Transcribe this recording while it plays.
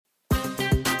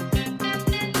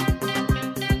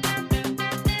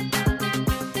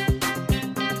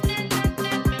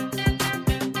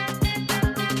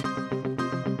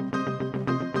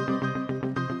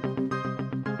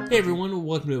Hey everyone,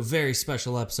 welcome to a very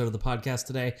special episode of the podcast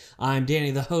today. I'm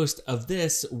Danny, the host of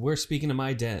this. We're speaking to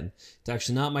my den. It's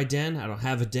actually not my den. I don't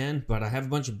have a den, but I have a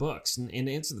bunch of books. And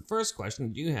to answer the first question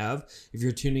that you have, if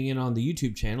you're tuning in on the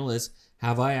YouTube channel, is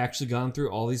have I actually gone through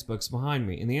all these books behind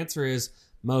me? And the answer is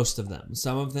most of them.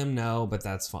 Some of them, no, but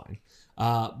that's fine.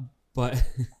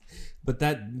 But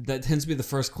that tends to be the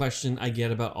first question I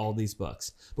get about all these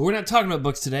books. But we're not talking about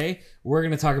books today. We're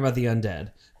going to talk about the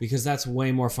undead because that's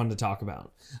way more fun to talk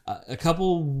about. A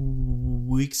couple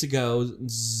weeks ago,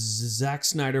 Zack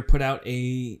Snyder put out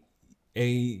a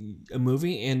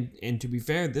movie, and to be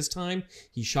fair, this time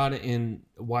he shot it in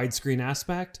widescreen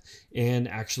aspect and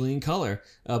actually in color,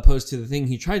 opposed to the thing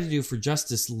he tried to do for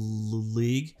Justice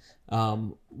League,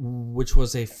 which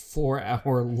was a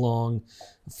 4-hour long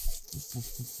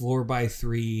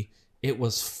 4x3. It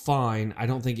was fine. I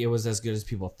don't think it was as good as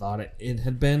people thought it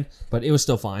had been, but it was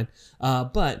still fine.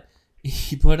 But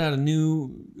he put out a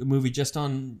new movie just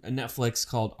on Netflix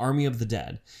called Army of the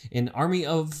Dead. And Army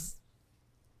of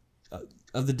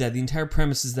the Dead, the entire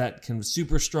premise is that kind of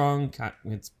super strong,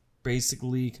 it's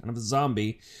basically kind of a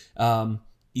zombie,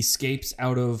 escapes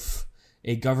out of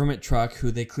a government truck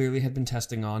who they clearly had been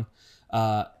testing on.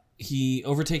 He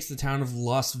overtakes the town of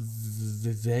Las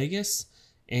Vegas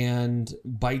and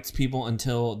bites people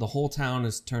until the whole town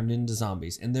is turned into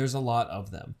zombies. And there's a lot of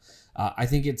them. I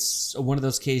think it's one of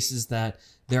those cases that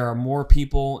there are more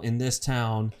people in this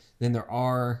town than there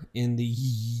are in the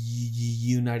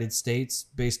United States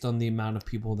based on the amount of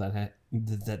people that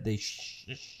they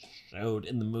showed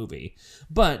in the movie.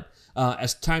 But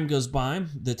as time goes by,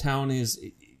 the town is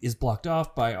blocked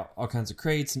off by all kinds of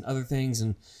crates and other things,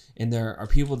 and there are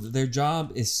people that their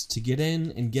job is to get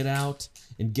in and get out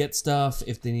and get stuff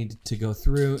if they need to go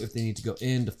through, if they need to go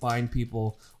in to find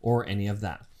people or any of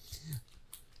that.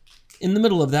 In the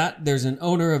middle of that, there's an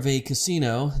owner of a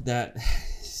casino that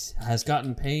has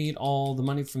gotten paid all the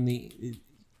money from the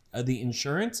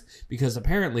insurance, because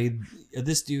apparently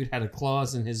this dude had a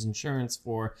clause in his insurance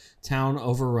for town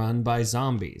overrun by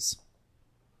zombies.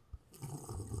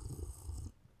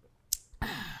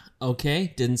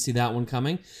 Okay, didn't see that one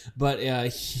coming, but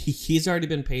he's already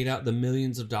been paid out the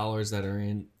millions of dollars that are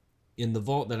in the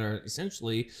vault that are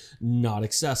essentially not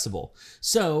accessible.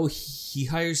 So he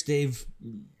hires Dave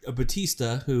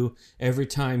Bautista, who every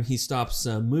time he stops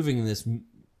moving in this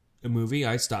movie,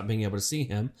 I stop being able to see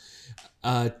him,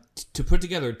 to put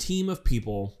together a team of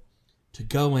people to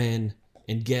go in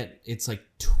and get, it's like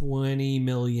 $20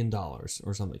 million or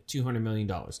something, $200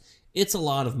 million. It's a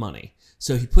lot of money.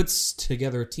 So he puts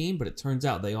together a team, but it turns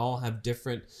out they all have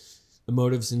different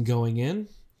motives in going in,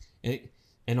 and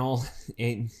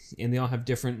they all have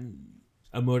different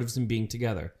motives in being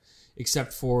together,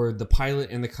 except for the pilot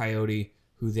and the coyote,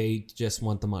 who they just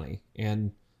want the money.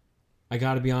 And I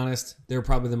got to be honest, they're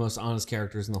probably the most honest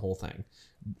characters in the whole thing.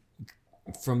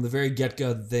 From the very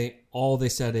get-go, all they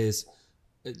said is,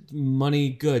 money,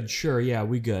 good, sure, yeah,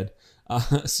 we good.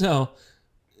 So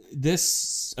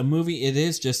this a movie, it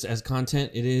is just as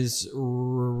content, it is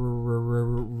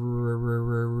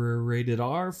rated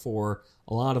R for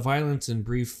a lot of violence and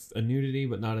brief nudity,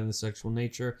 but not in the sexual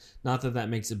nature. Not that that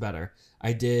makes it better.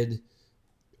 I did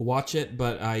watch it,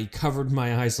 but I covered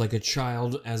my eyes like a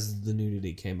child as the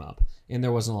nudity came up, and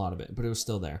there wasn't a lot of it, but it was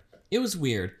still there. It was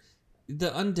weird.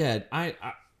 The undead, I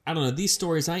don't know, these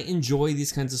stories, I enjoy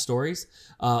these kinds of stories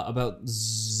about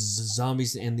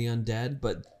zombies and the undead,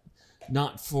 but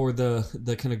not for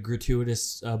the kind of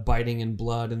gratuitous biting and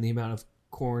blood and the amount of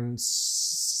corn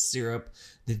syrup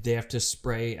that they have to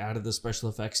spray out of the special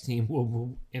effects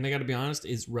team. And I gotta be honest,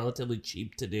 it's relatively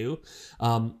cheap to do.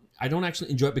 I don't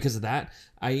actually enjoy it because of that.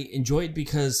 I enjoy it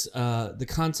because the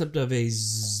concept of a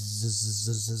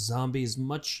zombie is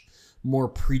much more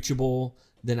preachable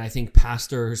than I think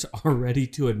pastors are ready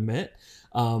to admit.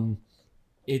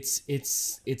 It's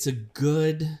a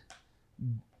good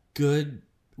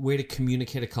way to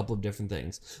communicate a couple of different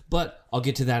things, but I'll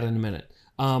get to that in a minute.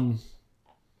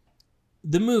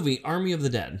 The movie Army of the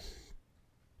Dead,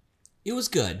 it was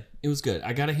good. It was good.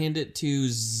 I gotta hand it to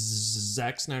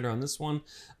Zack Snyder on this one.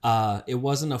 It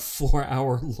wasn't a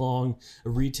 4-hour long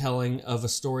retelling of a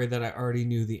story that I already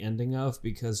knew the ending of,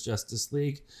 because Justice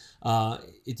League,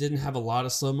 it didn't have a lot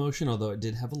of slow motion, although it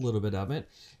did have a little bit of it.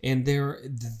 And there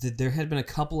had been a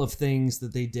couple of things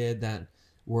that they did that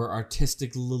were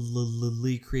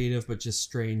artistically creative, but just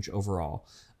strange overall.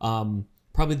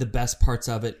 Probably the best parts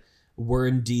of it were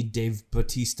indeed Dave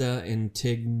Bautista and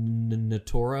Tig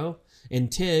Notaro.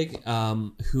 And Tig,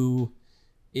 who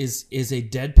is a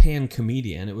deadpan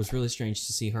comedian. It was really strange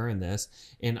to see her in this.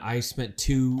 And I spent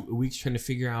 2 weeks trying to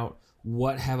figure out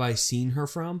what have I seen her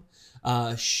from?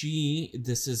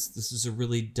 This is a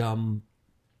really dumb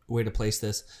way to place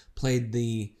this, played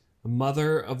the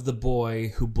mother of the boy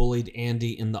who bullied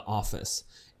Andy in The Office.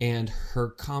 And her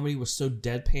comedy was so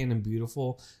deadpan and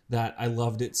beautiful that I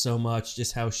loved it so much,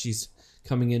 just how she's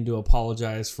coming in to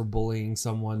apologize for bullying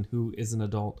someone who is an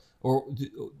adult, or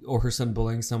her son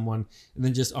bullying someone, and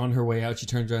then just on her way out she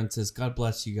turns around and says, "God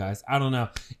bless you guys." I don't know,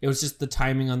 it was just the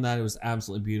timing on that, it was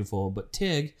absolutely beautiful. But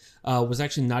Tig was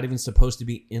actually not even supposed to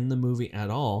be in the movie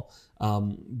at all.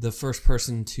 The first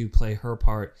person to play her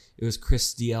part, it was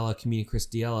Chris D'Elia, comedian Chris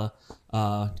D'Elia,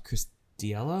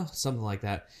 something like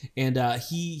that, and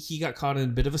he got caught in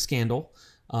a bit of a scandal.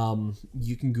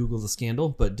 You can Google the scandal,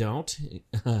 but don't.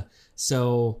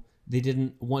 So they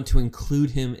didn't want to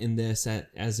include him in this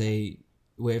as a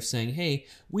way of saying, hey,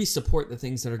 we support the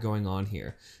things that are going on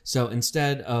here. So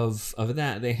instead of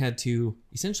that, they had to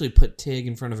essentially put Tig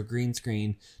in front of a green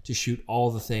screen to shoot all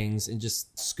the things and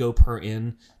just scope her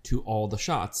in to all the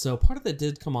shots. So part of that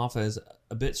did come off as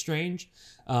a bit strange,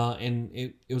 and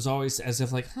it was always as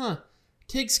if like,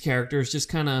 Tig's character is just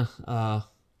kind of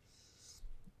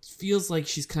feels like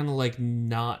she's kind of like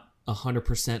not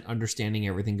 100% understanding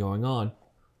everything going on,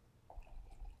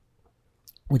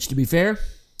 which, to be fair,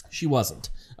 she wasn't.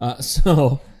 But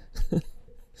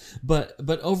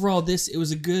overall, it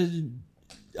was a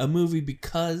movie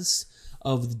because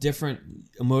of the different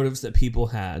motives that people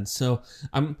had. So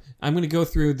I'm going to go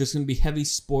through. There's going to be heavy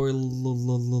spoilers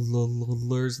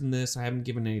in this. I haven't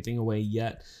given anything away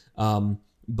yet.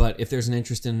 But if there's an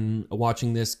interest in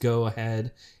watching this, go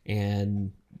ahead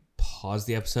and pause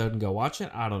the episode and go watch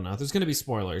it. I don't know. There's going to be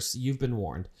spoilers. You've been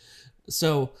warned.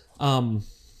 So,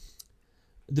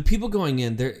 the people going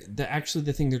in, actually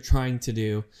the thing they're trying to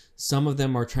do, some of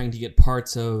them are trying to get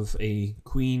parts of a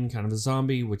queen, kind of a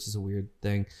zombie, which is a weird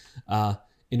thing,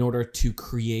 in order to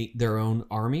create their own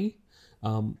army.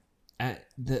 At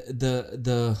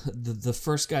the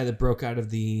first guy that broke out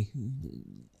of a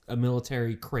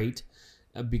military crate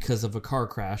because of a car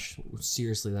crash,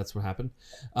 seriously, that's what happened.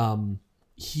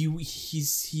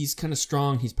 He's kind of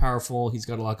strong, he's powerful, he's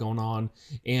got a lot going on,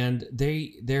 and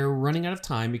they're running out of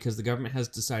time because the government has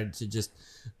decided to just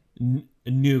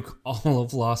nuke all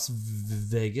of Las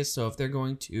Vegas. So if they're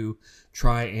going to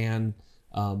try and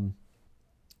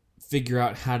figure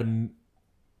out how to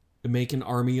make an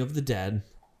army of the dead,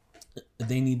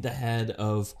 they need the head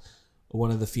of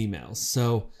one of the females.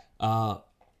 So although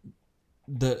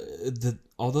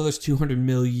there's $200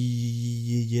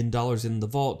 million in the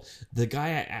vault, the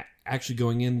guy actually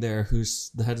going in there,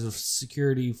 who's the head of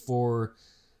security for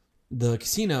the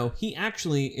casino, he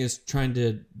actually is trying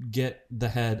to get the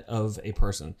head of a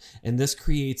person. And this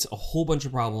creates a whole bunch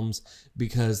of problems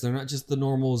because they're not just the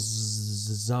normal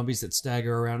zombies that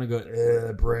stagger around and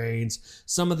go, brains.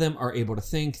 Some of them are able to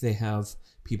think. They have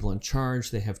people in charge,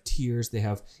 they have tiers, they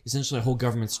have essentially a whole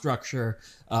government structure,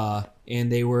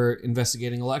 and they were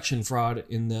investigating election fraud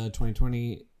in the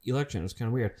 2020 election. It was kind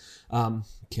of weird.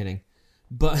 Kidding.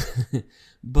 But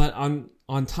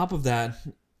on top of that,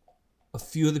 a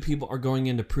few of the people are going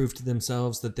in to prove to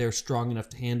themselves that they're strong enough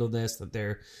to handle this, that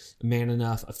they're man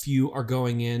enough. A few are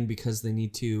going in because they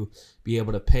need to be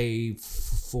able to pay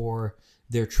for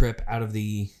their trip out of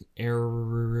the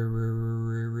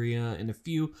area, and a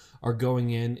few are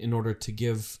going in order to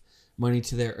give money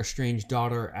to their estranged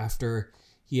daughter after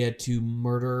he had to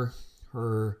murder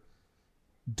her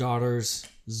daughter's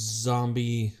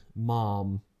zombie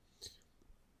mom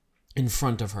in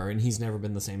front of her, and he's never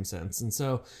been the same since.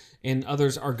 And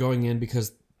others are going in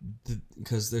because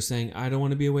they're saying, I don't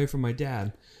want to be away from my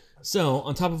dad. So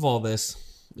on top of all this,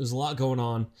 there's a lot going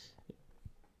on.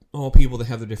 All people that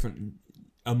have their different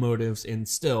motives, and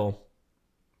still,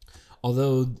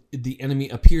 although the enemy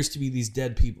appears to be these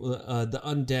dead people, the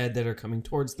undead that are coming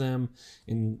towards them,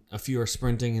 and a few are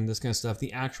sprinting and this kind of stuff,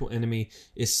 the actual enemy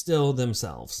is still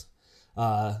themselves.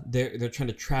 They're trying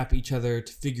to trap each other,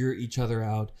 to figure each other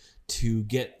out, to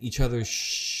get each other's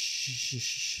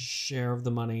share of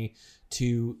the money,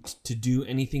 to do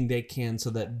anything they can so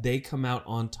that they come out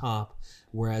on top,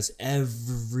 whereas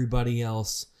everybody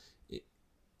else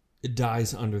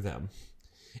dies under them.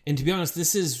 And to be honest,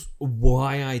 this is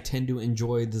why I tend to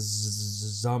enjoy the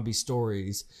zombie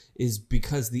stories, is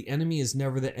because the enemy is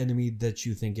never the enemy that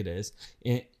you think it is.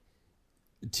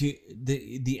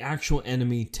 The actual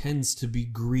enemy tends to be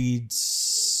greed,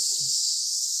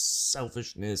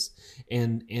 selfishness,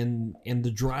 and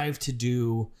the drive to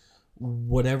do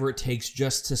whatever it takes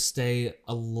just to stay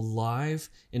alive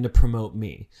and to promote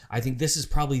me. I think this is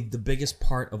probably the biggest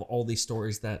part of all these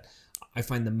stories that I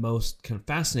find the most kind of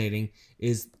fascinating,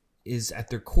 is at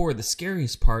their core, the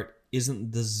scariest part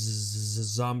isn't the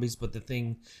zombies, but the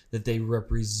thing that they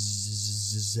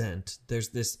represent. There's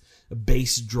this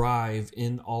base drive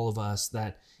in all of us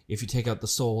that if you take out the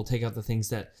soul, take out the things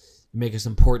that make us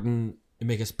important and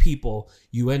make us people,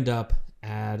 you end up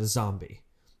at a zombie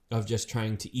of just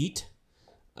trying to eat,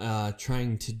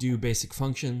 trying to do basic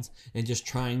functions, and just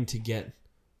trying to get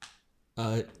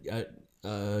to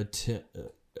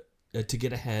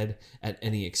get ahead at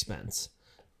any expense.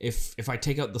 If I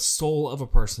take out the soul of a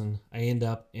person, I end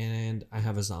up and I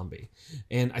have a zombie.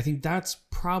 And I think that's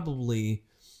probably,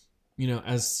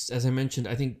 as I mentioned,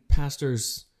 I think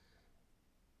pastors,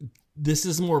 this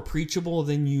is more preachable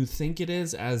than you think it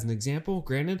is. As an example,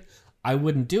 granted, I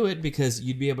wouldn't do it because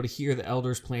you'd be able to hear the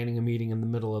elders planning a meeting in the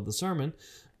middle of the sermon.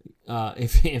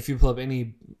 If you pull up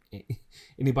any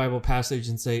Bible passage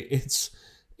and say it's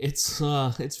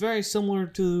very similar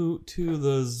to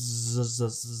the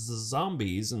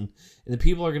zombies, and the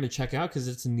people are going to check out because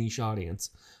it's a niche audience.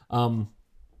 But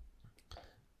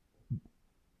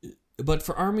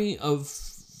for Army of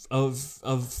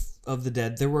the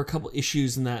Dead, there were a couple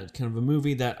issues in that kind of a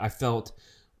movie that I felt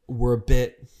were a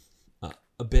bit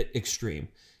extreme,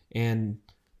 and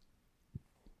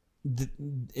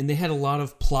they had a lot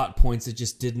of plot points that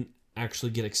just didn't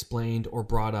actually get explained or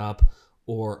brought up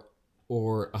or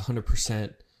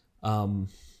 100%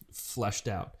 fleshed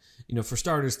out. For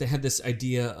starters, they had this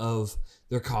idea of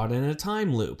they're caught in a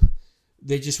time loop.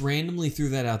 They just randomly threw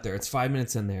that out there. It's 5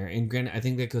 minutes in there. And granted, I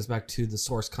think that goes back to the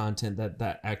source content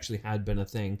that actually had been a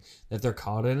thing, that they're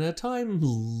caught in a time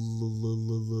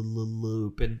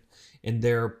loop. And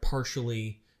they're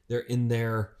in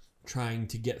there trying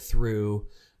to get through,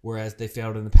 whereas they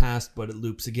failed in the past, but it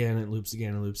loops again, it loops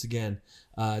again, it loops again.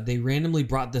 They randomly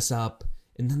brought this up,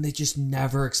 and then they just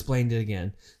never explained it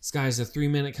again. This guy's a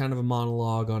 3-minute kind of a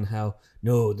monologue on how,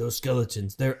 no, those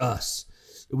skeletons, they're us.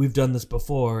 We've done this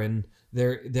before, and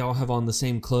they all have on the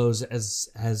same clothes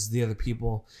as the other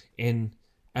people. And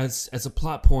as a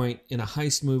plot point in a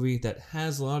heist movie that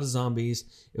has a lot of zombies,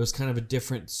 it was kind of a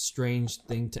different, strange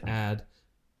thing to add.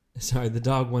 Sorry, the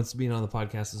dog wants to be on the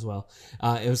podcast as well.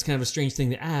 It was kind of a strange thing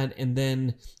to add, and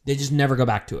then they just never go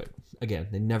back to it. Again,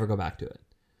 they never go back to it.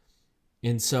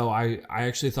 And so I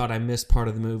actually thought I missed part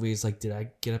of the movie. It's like, did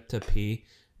I get up to pee?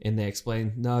 And they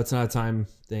explained, no, it's not a time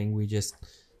thing.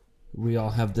 We all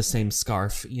have the same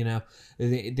scarf,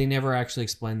 They never actually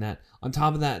explained that. On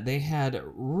top of that, they had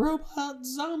robot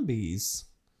zombies,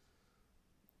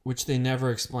 which they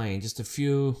never explained. Just a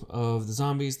few of the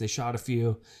zombies, they shot a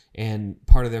few, and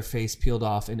part of their face peeled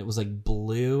off, and it was like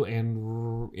blue and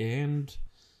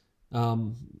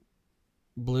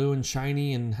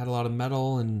shiny and had a lot of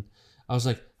metal, and I was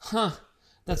like,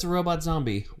 that's a robot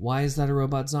zombie. Why is that a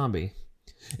robot zombie?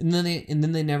 And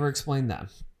then they never explained that.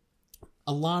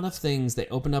 A lot of things they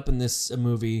opened up in this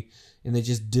movie, and they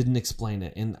just didn't explain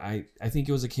it. And I think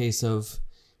it was a case of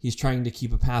he's trying to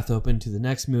keep a path open to the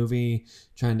next movie,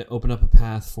 trying to open up a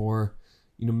path for,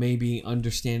 maybe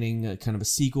understanding a kind of a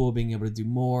sequel, being able to do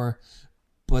more.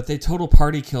 But they total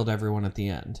party killed everyone at the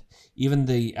end. Even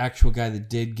the actual guy that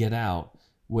did get out,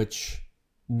 which,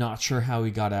 not sure how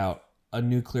he got out. A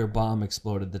nuclear bomb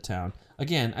exploded the town.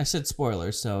 Again, I said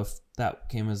spoilers, so if that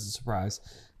came as a surprise,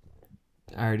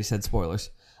 I already said spoilers.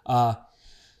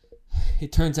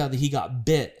 It turns out that he got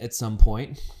bit at some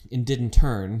point and didn't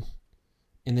turn.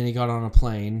 And then he got on a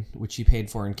plane, which he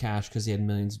paid for in cash because he had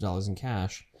millions of dollars in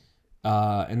cash.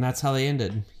 And that's how they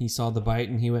ended. He saw the bite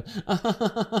and he went,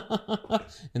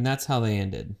 and that's how they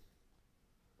ended.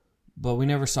 But we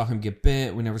never saw him get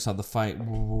bit. We never saw the fight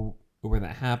where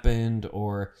that happened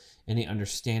or any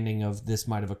understanding of this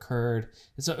might have occurred.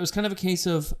 And so it was kind of a case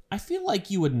of, I feel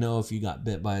like you would know if you got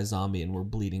bit by a zombie and were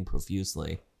bleeding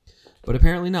profusely. But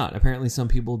apparently not. Apparently some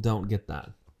people don't get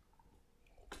that.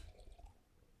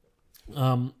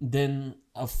 Then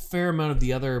a fair amount of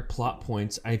the other plot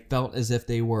points, I felt as if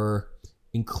they were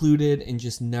included and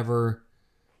just never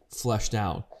fleshed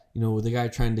out. The guy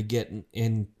trying to get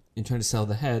in and trying to sell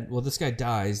the head. Well, this guy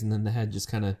dies, and then the head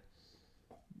just kind of,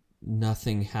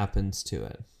 nothing happens to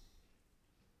it.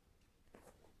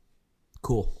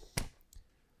 Cool.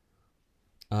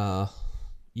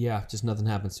 Yeah, just nothing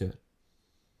happens to it.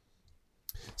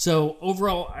 So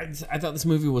overall, I thought this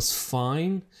movie was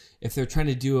fine. If they're trying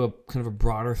to do a kind of a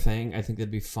broader thing, I think that'd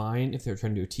be fine. If they're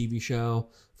trying to do a TV show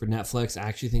for Netflix, I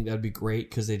actually think that'd be great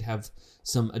because they'd have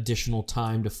some additional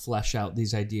time to flesh out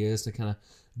these ideas to kind of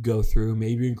go through,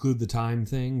 maybe include the time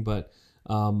thing. But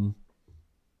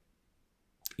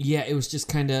yeah, it was just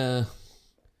kind of,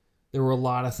 there were a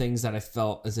lot of things that I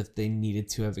felt as if they needed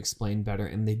to have explained better,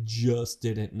 and they just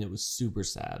didn't, and it was super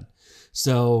sad.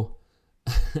 So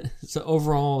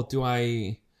overall, do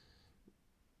I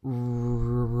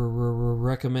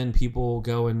recommend people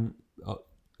go and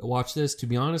watch this. To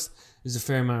be honest, there's a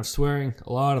fair amount of swearing,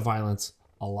 a lot of violence,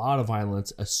 a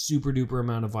super duper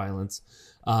amount of violence,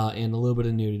 and a little bit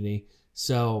of nudity.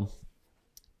 So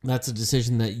that's a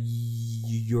decision that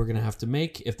you're going to have to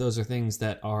make. If those are things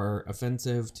that are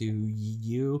offensive to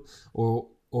you, or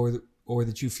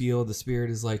that you feel the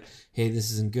Spirit is like, hey,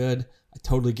 this isn't good. I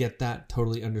totally get that.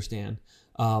 Totally understand.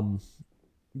 I'm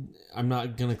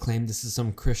not going to claim this is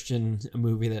some Christian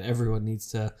movie that everyone needs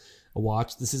to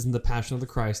watch. This isn't The Passion of the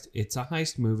Christ. It's a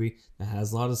heist movie that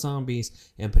has a lot of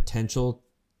zombies and potential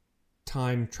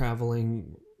time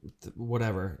traveling,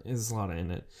 whatever. There's a lot in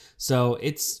it. So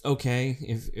it's okay.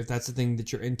 If that's the thing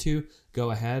that you're into,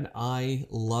 go ahead. I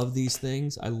love these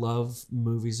things. I love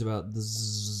movies about the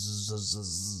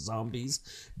zombies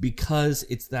because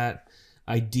it's that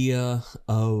idea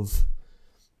of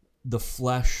the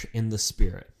flesh and the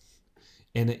spirit,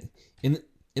 and this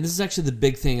is actually the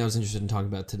big thing I was interested in talking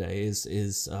about today.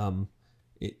 Is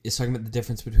talking about the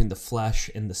difference between the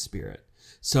flesh and the spirit.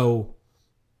 So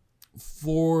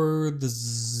for the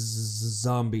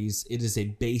zombies, it is a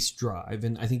base drive,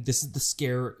 and I think this is the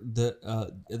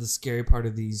scary part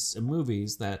of these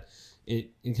movies, that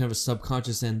in kind of a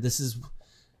subconscious end, this is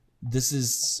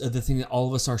the thing that all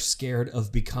of us are scared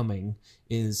of becoming,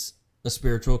 is a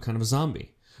spiritual kind of a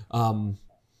zombie.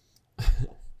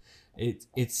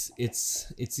 It's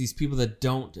these people that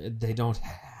don't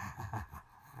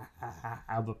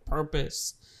have a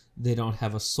purpose, they don't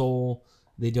have a soul,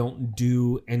 they don't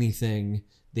do anything,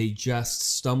 they just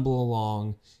stumble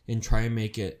along and try and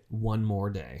make it one more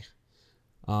day.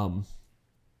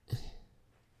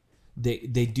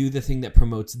 They do the thing that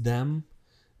promotes them,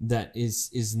 that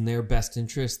is in their best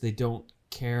interest. They don't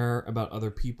care about other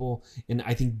people, and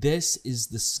I think this is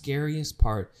the scariest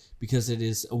part, because it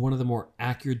is one of the more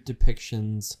accurate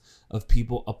depictions of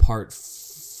people apart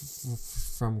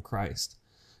from Christ.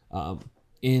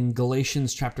 In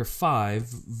Galatians chapter 5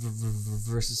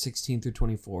 verses 16 through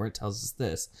 24, it tells us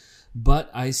this: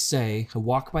 "But I say,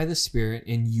 walk by the Spirit,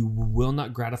 and you will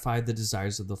not gratify the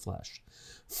desires of the flesh.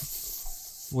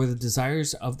 For the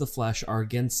desires of the flesh are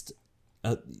against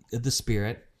the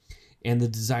Spirit, and the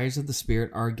desires of the Spirit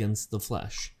are against the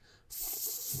flesh.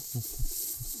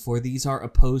 For these are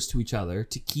opposed to each other,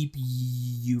 to keep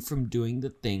you from doing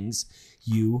the things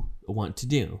you want to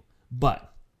do. But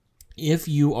if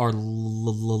you are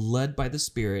led by the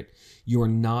Spirit, you are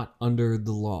not under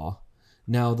the law.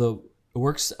 Now the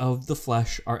works of the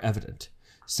flesh are evident: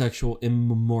 sexual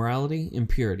immorality,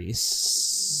 impurity,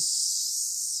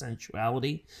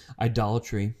 sensuality,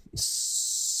 idolatry,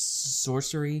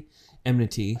 sorcery,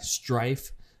 enmity,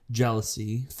 strife,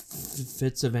 jealousy,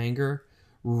 fits of anger,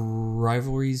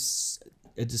 rivalries,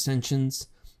 dissensions,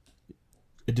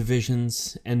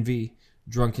 divisions, envy,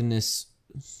 drunkenness,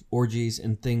 orgies,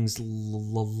 and things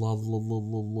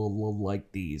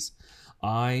like these.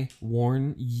 I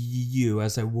warn you,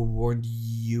 as I warned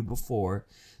you before,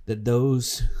 that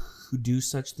those who do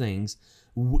such things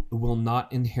will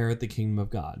not inherit the kingdom of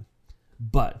God.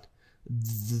 But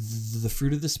the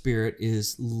fruit of the Spirit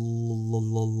is love,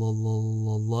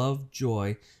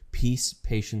 joy, peace,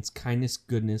 patience, kindness,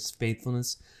 goodness,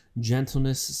 faithfulness,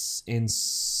 gentleness, and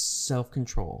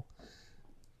self-control.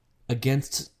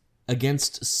 Against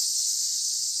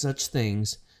such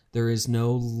things there is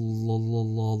no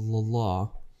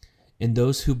law, and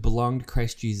those who belong to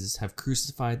Christ Jesus have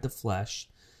crucified the flesh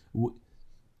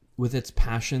with its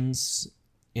passions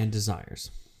and desires.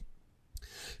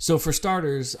 So for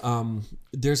starters,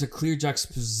 there's a clear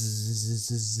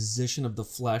juxtaposition of the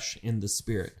flesh and the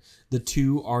spirit. The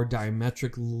two are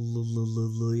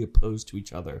diametrically opposed to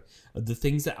each other. The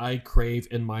things that I crave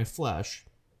in my flesh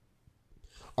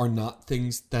are not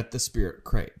things that the spirit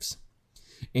craves.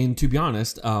 And to be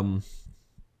honest,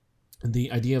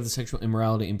 the idea of the sexual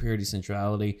immorality, impurity,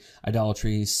 sensuality,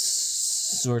 idolatry,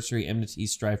 sorcery, enmity,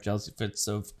 strife, jealousy, fits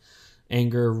of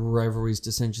anger, rivalries,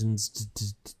 dissensions,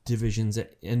 divisions,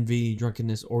 envy,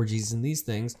 drunkenness, orgies, and these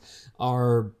things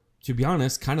are, to be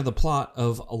honest, kind of the plot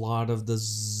of a lot of the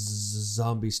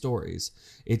zombie stories.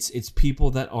 It's people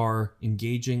that are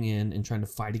engaging in and trying to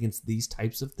fight against these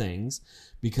types of things,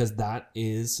 because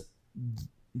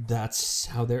that's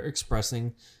how they're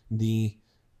expressing the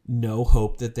no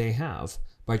hope that they have,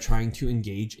 by trying to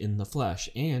engage in the flesh.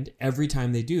 And every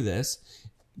time they do this,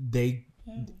 they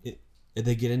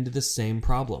get into the same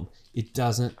problem. It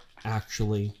doesn't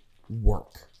actually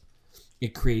work.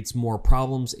 It creates more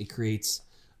problems. It creates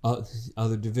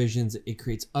other divisions. It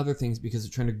creates other things, because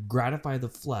they're trying to gratify the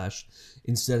flesh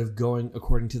instead of going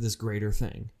according to this greater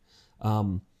thing.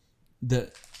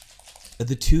 The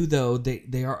The two, though,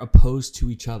 they are opposed to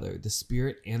each other. The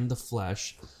spirit and the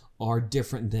flesh are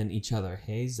different than each other.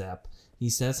 Hey, Zep. He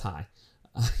says hi.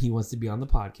 He wants to be on the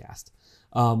podcast.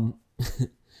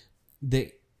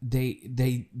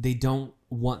 They don't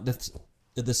want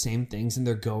the same things, and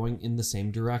they're going in the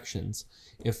same directions.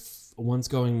 If one's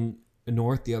going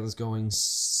north, the other's going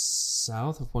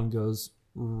south. If one goes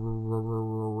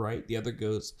right, the other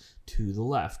goes to the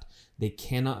left. I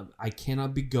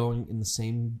cannot be going in the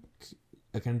same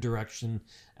kind of direction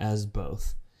as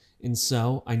both. And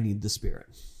so I need the Spirit.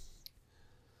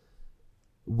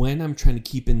 When I'm trying to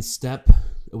keep in step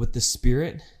with the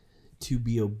Spirit, to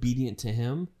be obedient to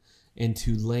Him and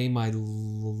to lay my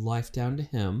life down to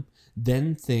Him,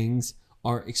 then things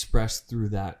are expressed through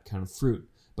that kind of fruit.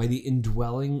 By the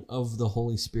indwelling of the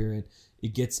Holy Spirit,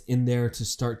 it gets in there to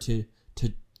start to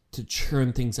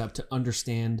churn things up, to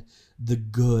understand the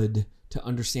good, to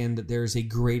understand that there is a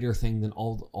greater thing than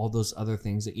all those other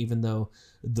things, that even though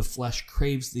the flesh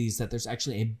craves these, that there's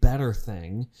actually a better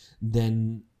thing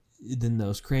than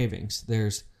those cravings.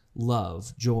 There's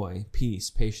love, joy, peace,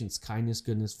 patience, kindness,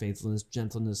 goodness, faithfulness,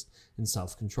 gentleness, and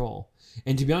self-control.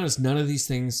 And to be honest, none of these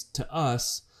things to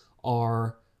us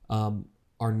are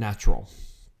natural.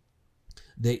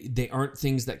 They aren't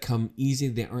things that come easy.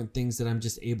 They aren't things that I'm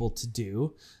just able to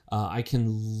do. I can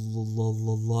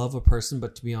love a person,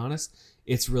 but to be honest,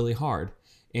 it's really hard.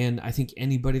 And I think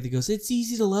anybody that goes, it's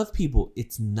easy to love people,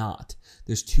 it's not.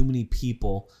 There's too many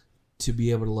people to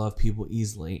be able to love people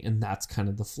easily, and that's kind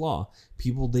of the flaw.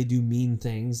 People, they do mean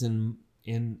things, and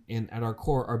at our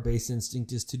core, our base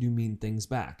instinct is to do mean things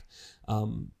back,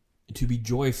 to be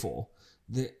joyful.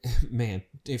 Man,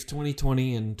 if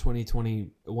 2020 and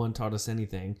 2021 taught us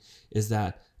anything, is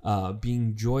that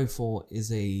being joyful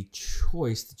is a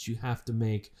choice that you have to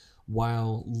make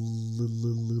while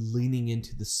leaning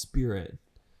into the Spirit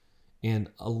and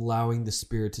allowing the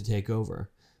Spirit to take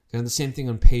over. Kind of the same thing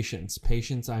on patience.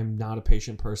 Patience, I'm not a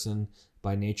patient person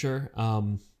by nature,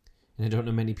 and I don't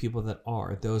know many people that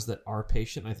are. Those that are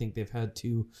patient, I think they've had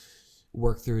to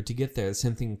work through it to get there. The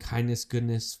same thing, kindness,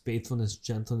 goodness, faithfulness,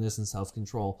 gentleness, and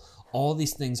self-control. All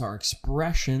these things are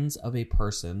expressions of a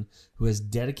person who has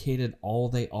dedicated all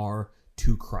they are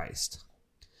to Christ.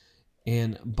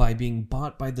 And by being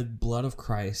bought by the blood of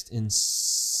Christ and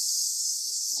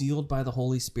sealed by the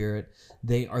Holy Spirit,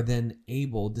 they are then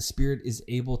able, the Spirit is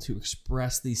able to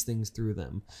express these things through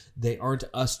them. They aren't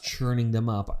us churning them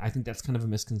up. I think that's kind of a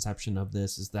misconception of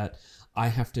this, is that I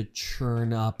have to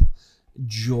churn up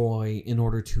joy in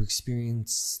order to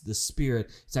experience the Spirit.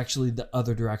 It's actually the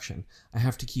other direction. I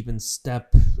have to keep in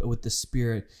step with the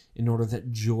Spirit in order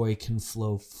that joy can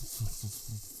flow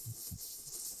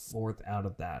forth out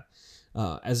of that.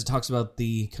 As it talks about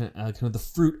the kind of the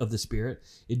fruit of the Spirit,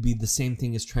 it'd be the same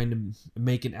thing as trying to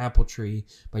make an apple tree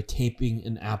by taping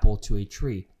an apple to a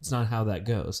tree. It's not how that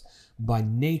goes. By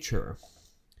nature,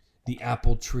 the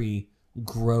apple tree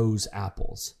grows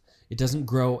apples. It doesn't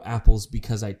grow apples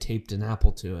because I taped an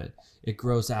apple to it. It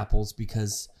grows apples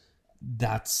because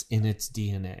that's in its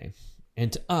DNA.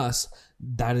 And to us,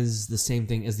 that is the same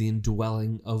thing as the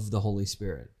indwelling of the Holy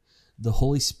Spirit. The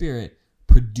Holy Spirit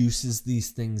produces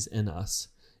these things in us.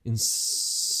 And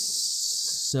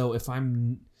so if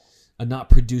I'm not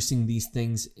producing these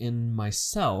things in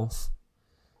myself,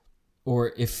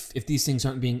 or if these things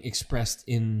aren't being expressed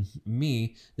in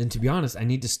me, then to be honest, I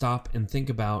need to stop and think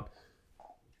about,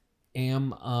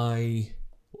 am I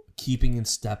keeping in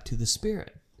step to the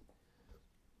Spirit?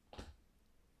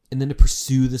 And then to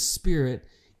pursue the Spirit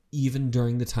even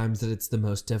during the times that it's the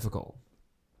most difficult.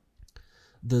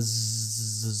 The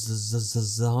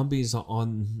zombies,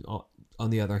 on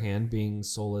the other hand, being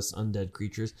soulless, undead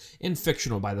creatures, and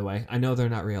fictional, by the way, I know they're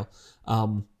not real,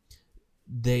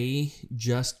 they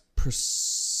just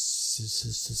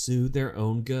pursue their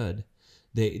own good.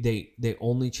 They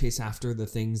only chase after the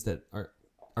things that are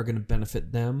going to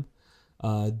benefit them.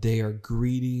 They are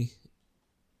greedy.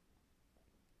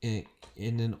 In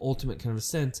an ultimate kind of a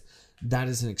sense, that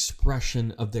is an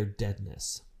expression of their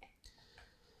deadness.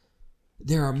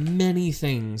 There are many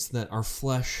things that our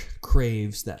flesh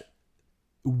craves that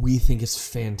we think is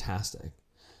fantastic.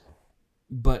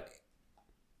 But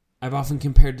I've often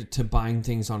compared it to buying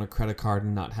things on a credit card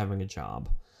and not having a job.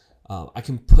 I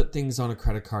can put things on a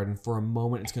credit card, and for a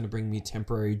moment it's going to bring me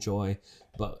temporary joy,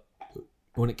 but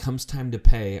when it comes time to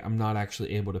pay, I'm not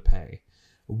actually able to pay.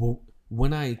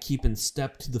 When I keep in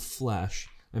step to the flesh,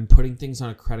 I'm putting things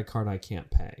on a credit card I can't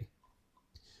pay.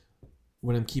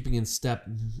 When I'm keeping in step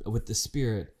with the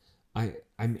Spirit,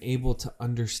 I'm able to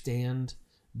understand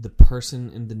the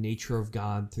person and the nature of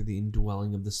God through the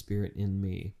indwelling of the Spirit in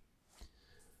me.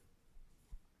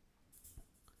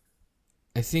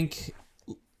 I think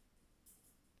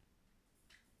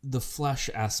the flesh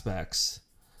aspects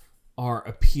are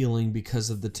appealing because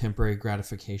of the temporary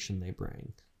gratification they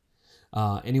bring.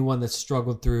 Anyone that's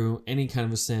struggled through any kind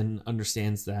of a sin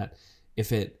understands that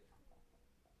if it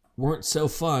weren't so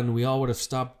fun, we all would have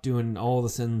stopped doing all the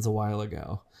sins a while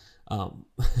ago.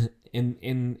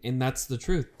 And that's the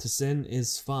truth. To sin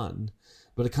is fun,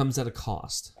 but it comes at a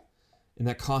cost. And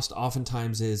that cost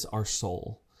oftentimes is our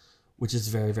soul, which is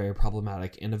very, very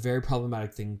problematic and a very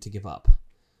problematic thing to give up.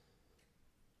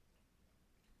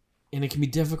 And it can be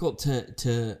difficult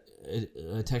to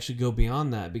actually go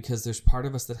beyond that because there's part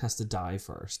of us that has to die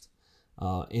first.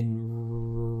 In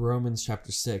Romans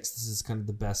chapter 6, this is kind of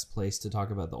the best place to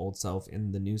talk about the old self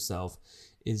and the new self,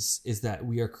 is that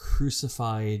we are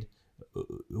crucified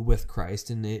with Christ,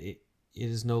 and it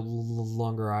is no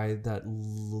longer I that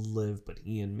live, but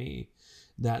he and me.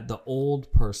 That the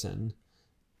old person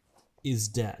is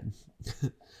dead.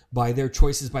 By their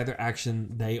choices, by their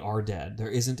action, they are dead. There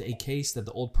isn't a case that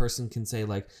the old person can say,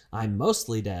 like, I'm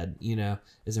mostly dead,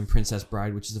 as in Princess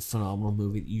Bride, which is a phenomenal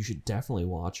movie that you should definitely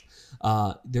watch.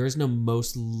 There is no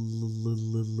mostly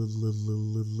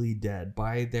dead.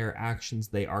 By their actions,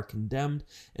 they are condemned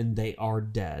and they are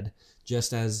dead.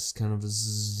 Just as kind of a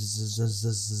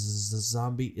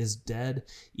zombie is dead,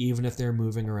 even if they're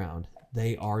moving around.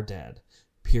 They are dead.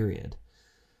 Period.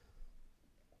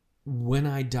 When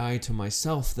I die to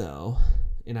myself, though,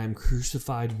 and I'm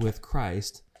crucified with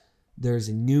Christ, there's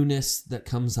a newness that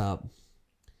comes up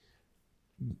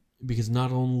because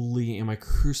not only am I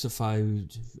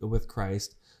crucified with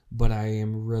Christ, but I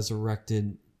am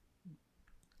resurrected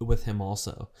with him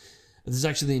also. This is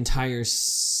actually the entire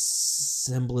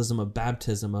symbolism of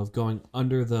baptism, of going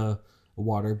under the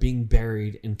water, being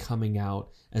buried, and coming out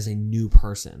as a new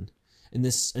person. And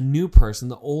a new person,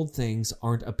 the old things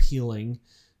aren't appealing.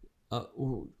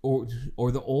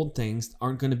 Or the old things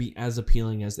aren't going to be as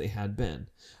appealing as they had been.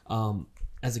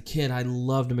 As a kid, I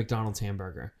loved a McDonald's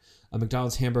hamburger. A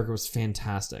McDonald's hamburger was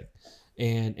fantastic.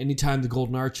 And anytime the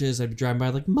Golden Arches, I'd be driving by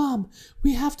like, Mom,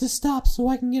 we have to stop so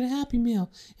I can get a Happy Meal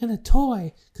and a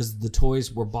toy. Because the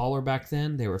toys were baller back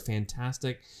then. They were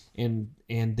fantastic. And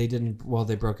they didn't, well,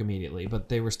 they broke immediately, but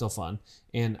they were still fun.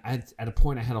 And at a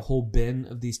point, I had a whole bin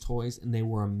of these toys, and they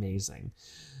were amazing.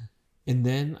 And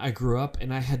then I grew up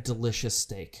and I had delicious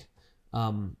steak.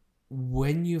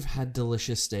 When you've had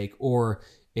delicious steak or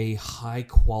a high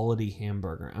quality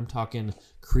hamburger, I'm talking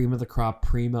cream of the crop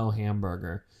primo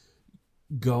hamburger,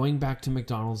 going back to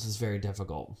McDonald's is very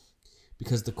difficult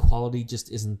because the quality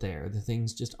just isn't there. The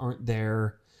things just aren't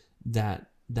there that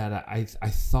I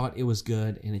thought it was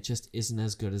good, and it just isn't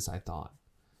as good as I thought.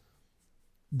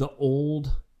 The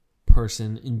old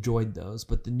person enjoyed those,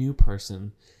 but the new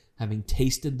person, having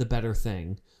tasted the better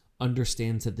thing,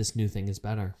 understands that this new thing is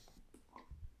better.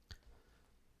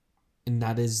 And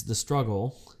that is the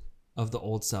struggle of the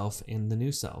old self and the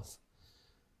new self.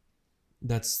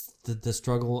 That's the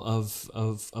struggle of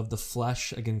the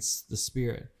flesh against the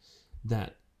spirit.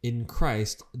 That in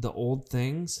Christ, the old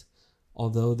things,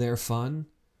 although they're fun,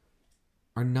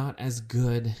 are not as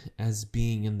good as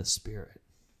being in the spirit.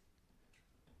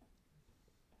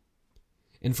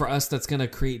 And for us, that's going to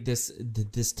create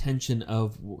this tension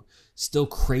of still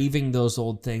craving those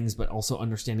old things, but also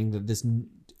understanding that this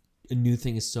new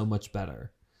thing is so much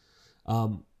better.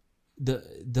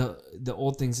 The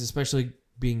old things, especially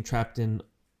being trapped in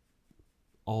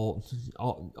all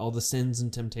the sins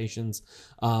and temptations,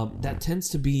 that tends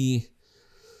to be,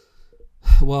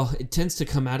 well, it tends to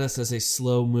come at us as a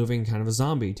slow moving kind of a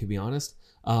zombie, to be honest.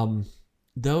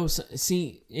 Those,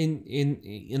 see,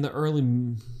 in the early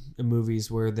movies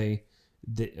where they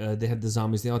had the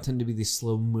zombies, they all tend to be these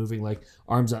slow moving, like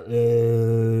arms out,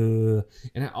 and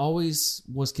I always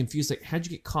was confused, like, how'd you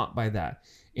get caught by that?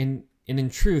 And in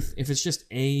truth, if it's just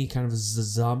a kind of a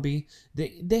zombie,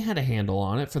 they had a handle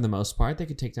on it for the most part. They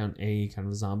could take down a kind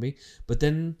of a zombie, but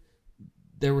then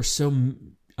there were so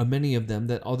many of them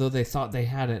that although they thought they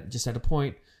had it, just at a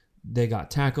point they got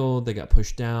tackled, they got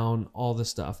pushed down, all this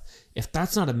stuff. If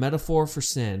that's not a metaphor for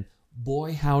sin,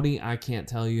 boy howdy, I can't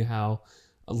tell you how.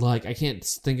 Like, I can't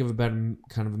think of a better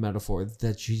kind of a metaphor,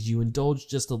 that you indulge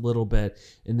just a little bit,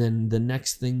 and then the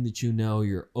next thing that you know,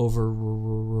 you're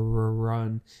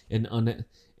overrun and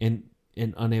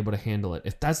unable to handle it.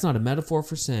 If that's not a metaphor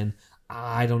for sin,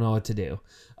 I don't know what to do.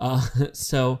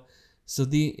 So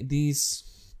these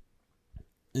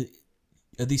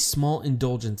small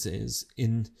indulgences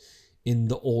in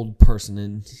the old person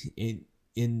and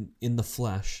in the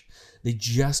flesh, they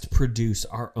just produce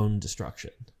our own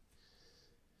destruction.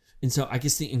 And so I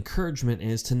guess the encouragement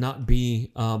is to not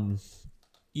be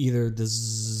either the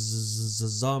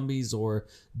zombies or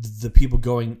the people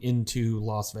going into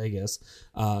Las Vegas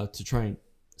to try and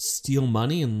steal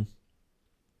money and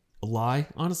lie.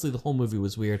 Honestly, the whole movie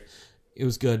was weird. It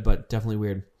was good, but definitely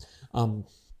weird.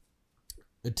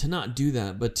 To not do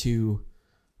that, but to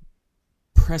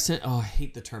press in. Oh, I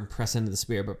hate the term press into the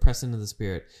Spirit, but press into the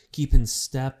Spirit. Keep in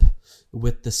step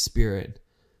with the Spirit.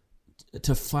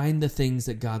 To find the things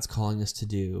that God's calling us to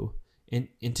do. And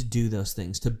to do those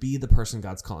things, to be the person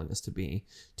God's calling us to be,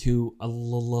 to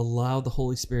allow the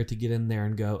Holy Spirit to get in there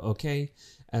and go, okay,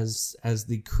 as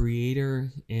the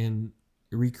creator and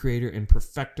recreator and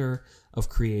perfecter of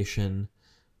creation,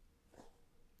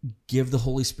 give the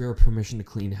Holy Spirit permission to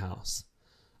clean house.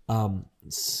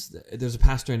 There's a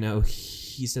pastor I know,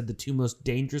 he said the two most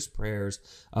dangerous prayers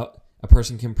a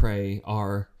person can pray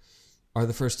are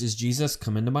the first is, Jesus,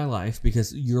 come into my life,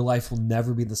 because your life will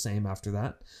never be the same after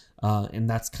that. And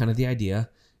that's kind of the idea.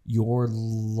 Your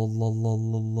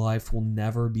life will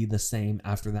never be the same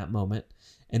after that moment.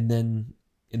 And then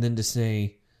to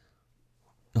say,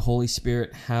 the Holy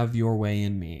Spirit, have your way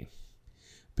in me.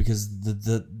 Because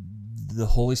the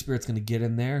Holy Spirit's going to get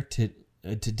in there to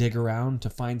dig around, to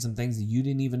find some things that you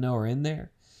didn't even know are in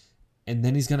there. And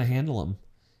then he's going to handle them.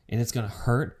 And it's going to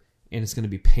hurt. And it's going to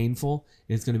be painful,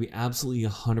 and it's going to be absolutely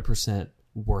 100%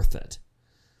 worth it.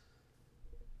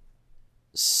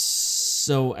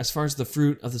 So, as far as the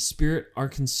fruit of the Spirit are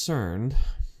concerned,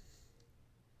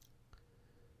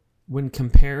 when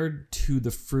compared to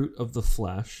the fruit of the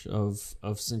flesh, of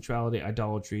sensuality,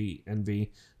 idolatry,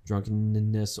 envy,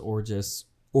 drunkenness,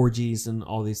 orgies, and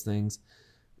all these things,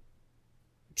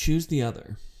 choose the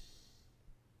other.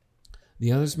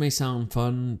 The others may sound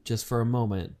fun just for a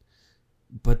moment,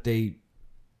 but they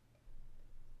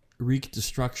wreak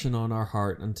destruction on our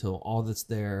heart until all that's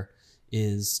there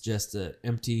is just an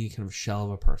empty kind of shell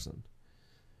of a person.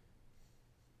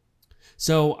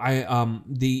 So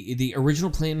the original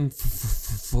plan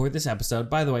for this episode,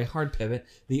 by the way, hard pivot.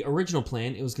 The original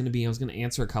plan, I was going to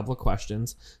answer a couple of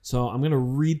questions. So I'm going to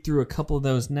read through a couple of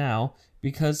those now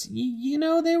because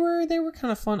they were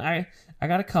kind of fun. I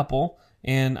got a couple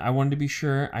and I wanted to be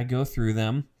sure I go through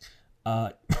them.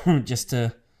 Just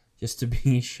to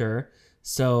be sure.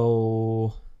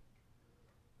 So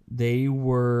they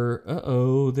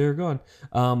were, they're gone.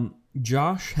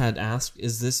 Josh had asked,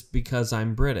 is this because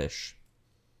I'm British?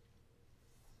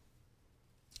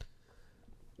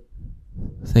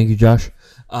 Thank you, Josh.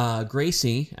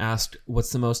 Gracie asked,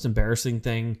 what's the most embarrassing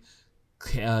thing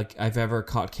I've ever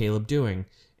caught Caleb doing?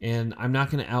 And I'm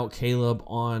not going to out Caleb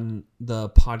on the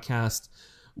podcast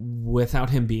without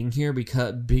him being here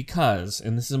because,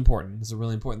 and this is important, this is a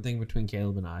really important thing between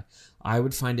Caleb and I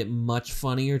would find it much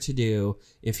funnier to do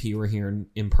if he were here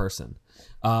in person.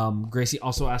 Gracie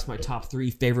also asked my top 3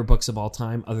 favorite books of all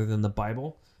time other than the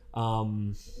Bible.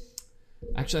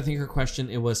 Actually, I think her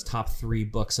question, it was top 3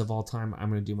 books of all time. I'm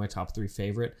going to do my top 3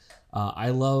 favorite. I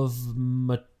love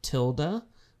Matilda,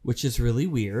 which is really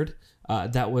weird.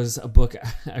 That was a book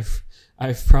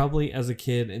I've probably, as a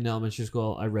kid in elementary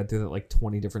school, I read through that like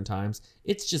 20 different times.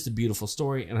 It's just a beautiful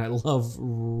story, and I love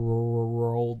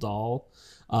Roald Dahl.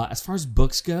 As far as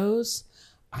books goes,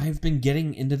 I've been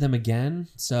getting into them again,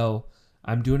 so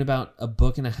I'm doing about a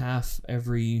book and a half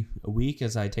every week.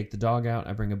 As I take the dog out,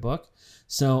 I bring a book.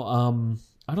 So,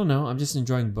 I don't know, I'm just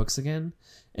enjoying books again.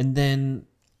 And then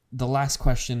the last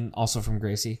question, also from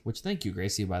Gracie, which thank you,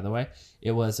 Gracie, by the way.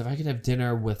 It was, if I could have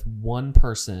dinner with one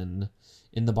person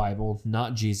in the Bible,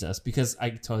 not Jesus, because I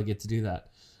totally get to do that.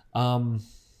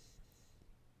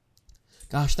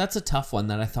 Gosh, that's a tough one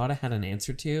that I thought I had an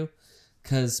answer to,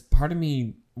 because part of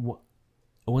me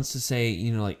wants to say,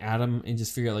 like Adam and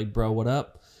just figure out like, bro, what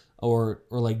up? Or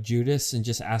like Judas and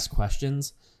just ask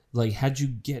questions. Like, how'd you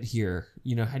get here?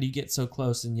 How do you get so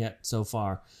close and yet so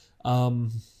far?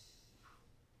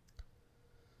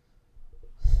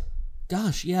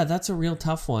 Gosh, yeah, that's a real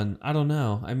tough one. I don't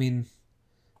know. I mean,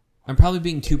 I'm probably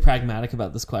being too pragmatic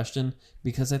about this question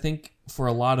because I think for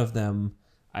a lot of them,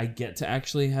 I get to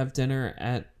actually have dinner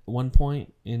at one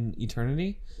point in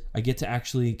eternity. I get to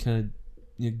actually kind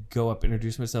of go up,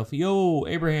 introduce myself. Yo,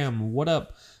 Abraham, what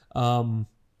up?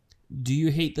 Do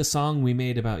you hate the song we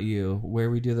made about you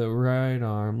where we do the right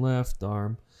arm, left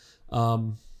arm?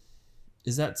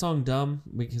 Is that song dumb?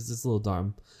 Because it's a little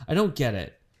dumb. I don't get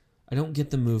it. I don't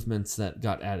get the movements that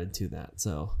got added to that.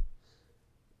 So,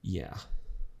 yeah.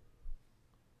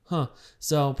 Huh.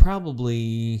 So,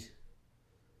 probably,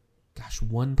 gosh,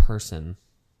 one person.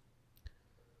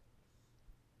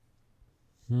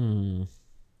 I'm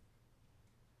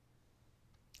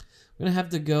going to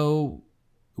have to go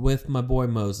with my boy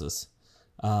Moses.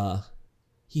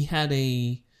 He had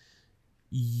a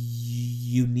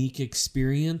unique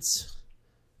experience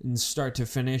in start to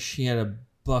finish. He had a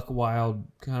buck wild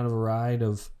kind of a ride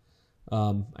of,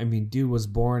 dude was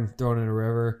born, thrown in a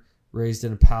river, raised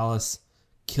in a palace,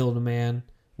 killed a man,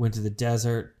 went to the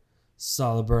desert,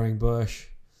 saw the burning bush,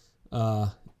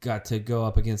 got to go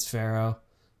up against Pharaoh,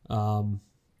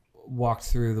 walked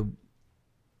through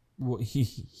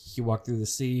he walked through the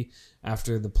sea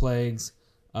after the plagues,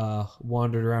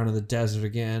 wandered around in the desert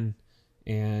again,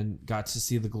 and got to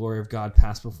see the glory of God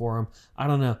pass before him. I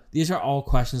don't know. These are all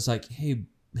questions like, hey,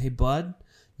 bud,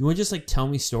 you want to just like tell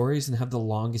me stories and have the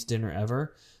longest dinner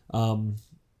ever?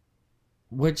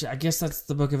 Which I guess that's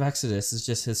the book of Exodus. It's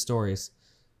just his stories.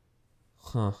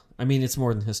 Huh. I mean, it's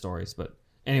more than his stories, but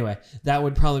anyway, that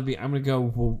would probably be, I'm going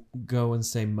to go and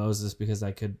say Moses because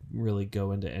I could really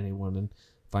go into anyone and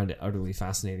find it utterly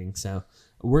fascinating. So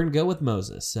we're going to go with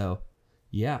Moses. So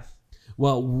yeah.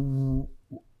 Well,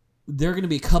 there are going to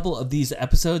be a couple of these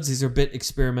episodes. These are a bit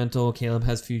experimental. Caleb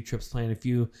has a few trips planned, a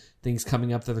few things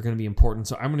coming up that are going to be important.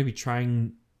 So I'm going to be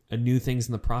trying new things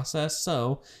in the process.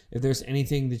 So if there's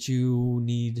anything that you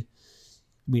need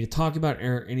me to talk about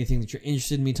or anything that you're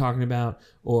interested in me talking about,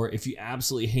 or if you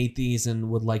absolutely hate these and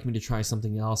would like me to try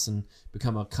something else and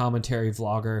become a commentary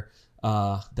vlogger,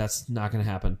 that's not going to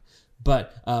happen.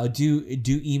 But do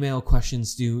email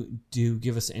questions. Do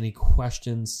give us any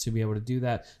questions to be able to do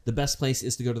that. The best place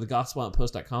is to go to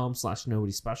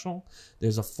thegospeloutpost.com/nobodyspecial.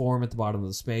 There's a form at the bottom of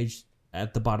this page.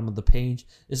 At the bottom of the page.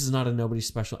 This is not a Nobody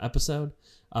Special episode.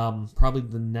 Probably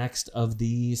the next of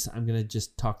these, I'm going to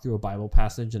just talk through a Bible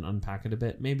passage and unpack it a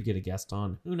bit. Maybe get a guest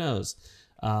on. Who knows?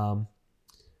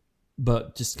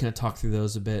 But just kind of talk through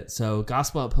those a bit. So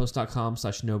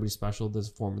gospeloutpost.com/nobodyspecial. There's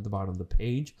a form at the bottom of the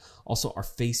page. Also, our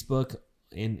Facebook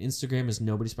and Instagram is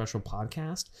Nobody Special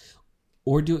Podcast.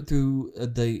 Or do it through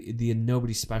the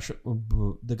Nobody Special,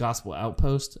 the Gospel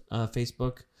Outpost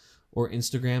Facebook or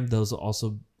Instagram. Those will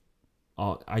also,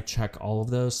 I check all of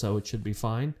those, so it should be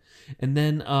fine. And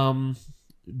then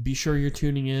be sure you're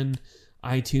tuning in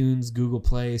iTunes, Google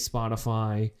Play,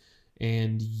 Spotify,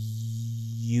 and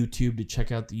YouTube to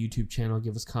check out the YouTube channel.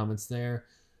 Give us comments there.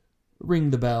 Ring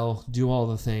the bell. Do all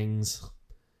the things.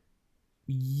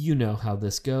 You know how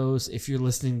this goes. If you're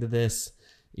listening to this,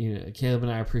 Caleb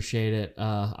and I appreciate it.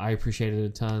 I appreciate it a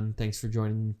ton. Thanks for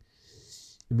joining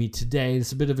me today.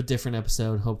 It's a bit of a different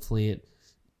episode. Hopefully it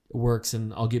works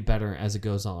and I'll get better as it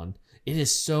goes on. It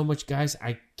is so much, guys.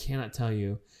 I cannot tell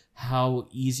you how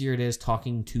easier it is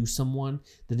talking to someone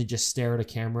than to just stare at a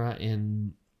camera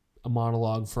in a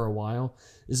monologue for a while.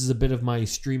 This is a bit of my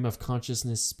stream of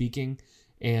consciousness speaking,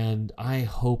 and I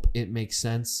hope it makes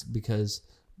sense because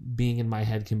being in my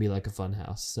head can be like a fun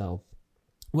house. So,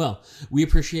 well, we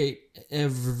appreciate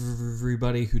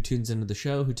everybody who tunes into the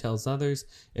show, who tells others.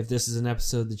 If this is an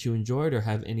episode that you enjoyed or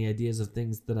have any ideas of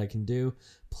things that I can do,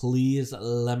 please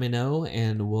let me know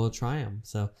and we'll try them.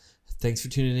 So thanks for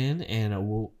tuning in, and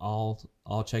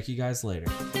I'll check you guys later.